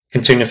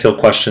Continuing to field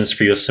questions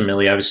for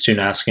USMLE, I have a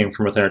student asking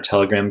from within our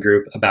Telegram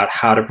group about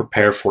how to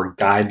prepare for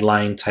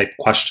guideline type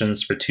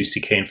questions for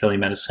 2CK and family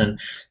medicine.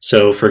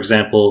 So, for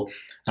example,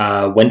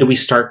 when do we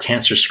start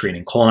cancer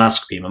screening,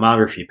 colonoscopy,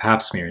 mammography,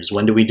 pap smears?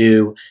 When do we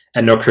do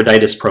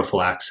endocarditis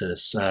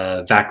prophylaxis,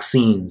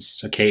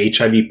 vaccines, okay,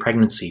 HIV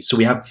pregnancy? So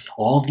we have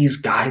all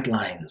these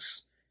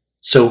guidelines.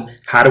 So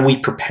how do we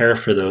prepare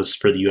for those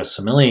for the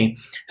USMLE?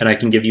 And I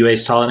can give you a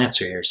solid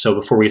answer here. So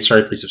before we get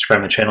started, please subscribe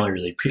to my channel. I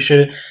really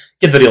appreciate it.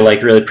 Give the video a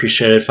like, really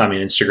appreciate it. Find me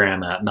on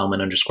Instagram at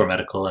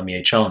Melman_medical,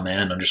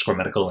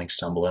 MEHL_medical, links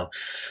down below.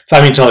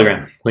 Find me on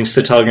Telegram, links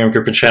to the Telegram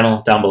group and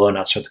channel down below.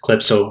 Now start the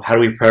clip. So how do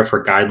we prepare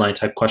for guideline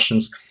type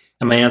questions?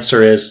 And my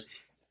answer is,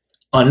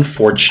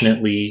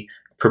 unfortunately,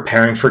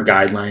 preparing for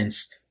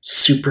guidelines,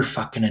 super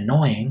fucking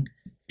annoying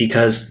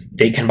because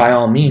they can by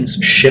all means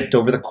shift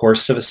over the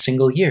course of a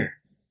single year.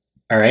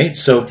 All right,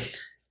 so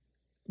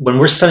when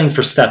we're studying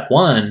for step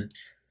 1,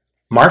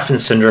 Marfan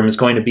syndrome is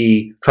going to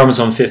be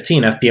chromosome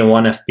 15,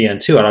 FBN1,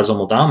 FBN2,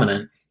 autosomal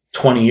dominant,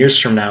 20 years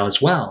from now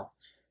as well.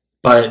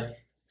 But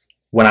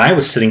when I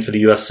was sitting for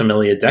the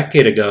USMLE a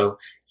decade ago,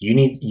 you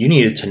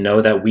needed to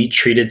know that we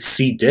treated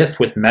C. diff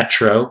with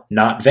Metro,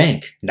 not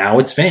Vanc. Now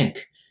it's Vanc.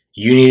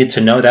 You needed to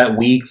know that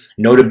we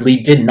notably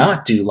did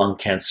not do lung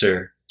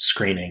cancer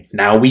screening.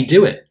 Now we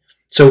do it.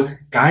 So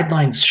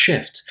guidelines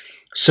shift.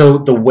 So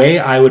the way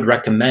I would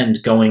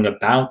recommend going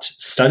about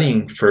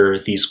studying for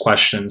these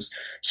questions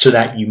so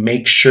that you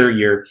make sure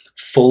you're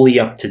fully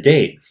up to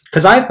date,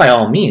 because I've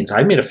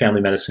made a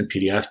family medicine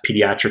PDF,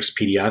 pediatrics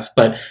PDF,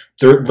 but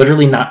they're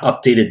literally not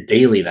updated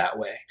daily that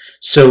way.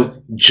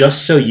 So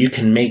just so you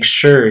can make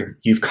sure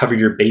you've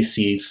covered your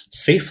bases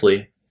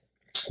safely,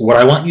 what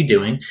I want you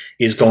doing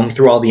is going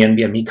through all the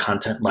NBME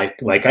content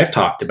like I've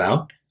talked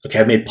about. Okay,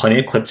 I've made plenty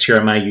of clips here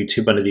on my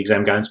YouTube under the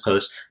exam guidance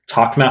post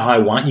talking about how I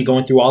want you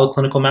going through all the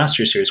clinical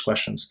mastery series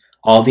questions,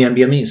 all the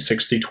NBMEs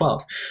 6 through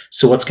 12.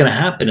 So what's going to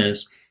happen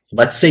is,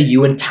 let's say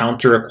you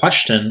encounter a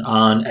question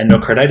on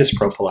endocarditis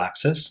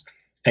prophylaxis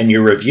and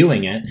you're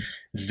reviewing it.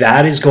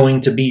 That is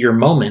going to be your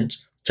moment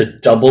to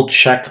double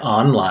check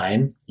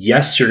online.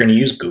 Yes, you're going to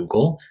use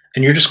Google,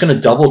 and you're just going to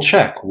double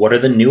check what are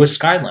the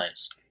newest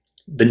guidelines.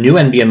 The new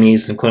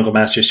NBMEs and Clinical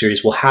Mastery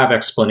Series will have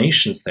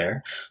explanations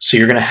there. So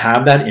you're going to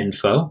have that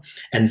info,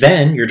 and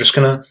then you're just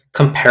going to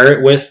compare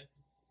it with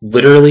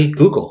literally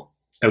Google.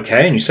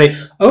 Okay. And you say,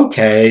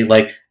 okay,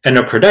 like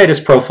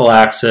endocarditis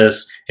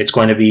prophylaxis, it's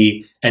going to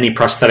be any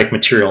prosthetic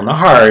material in the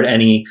heart,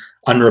 any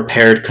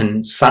unrepaired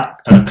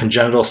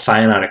congenital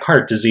cyanotic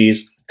heart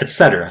disease,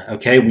 etc.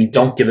 Okay. We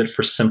don't give it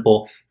for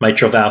simple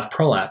mitral valve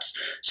prolapse.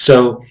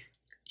 So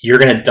you're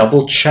going to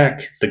double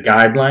check the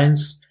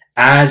guidelines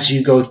as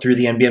you go through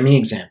the NBME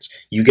exams.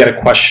 You get a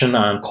question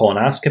on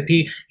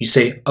colonoscopy, you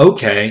say,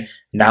 okay,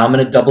 now I'm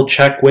going to double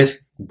check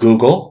with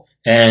Google,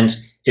 and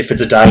if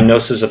it's a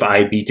diagnosis of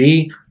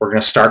IBD, we're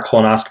going to start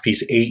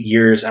colonoscopies 8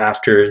 years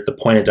after the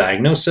point of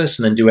diagnosis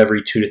and then do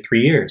every 2 to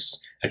 3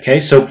 years. Okay,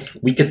 so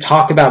we could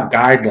talk about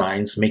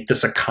guidelines, make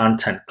this a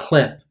content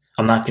clip.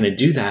 I'm not going to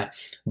do that,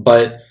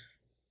 but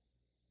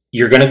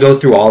you're going to go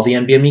through all the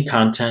NBME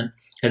content,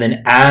 and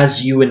then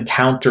as you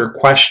encounter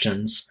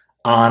questions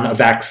on a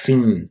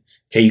vaccine,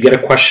 okay, you get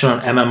a question on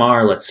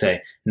MMR, let's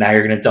say. Now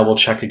you're going to double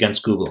check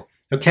against Google.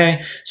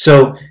 Okay,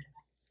 so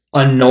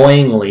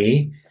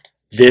annoyingly,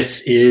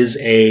 this is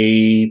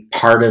a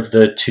part of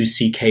the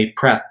 2CK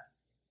prep.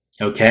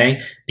 Okay,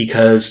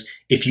 because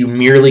if you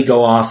merely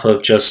go off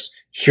of just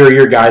here are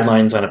your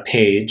guidelines on a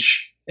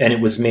page and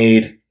it was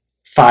made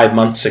 5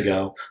 months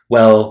ago,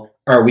 well,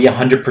 are we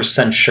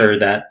 100% sure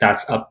that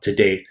that's up to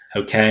date?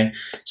 Okay,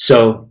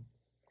 so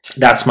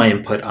that's my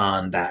input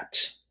on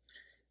that.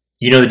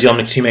 You know the deal. I'm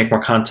going to continue to make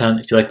more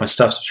content. If you like my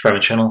stuff, subscribe to my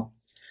channel.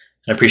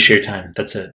 I appreciate your time. That's it.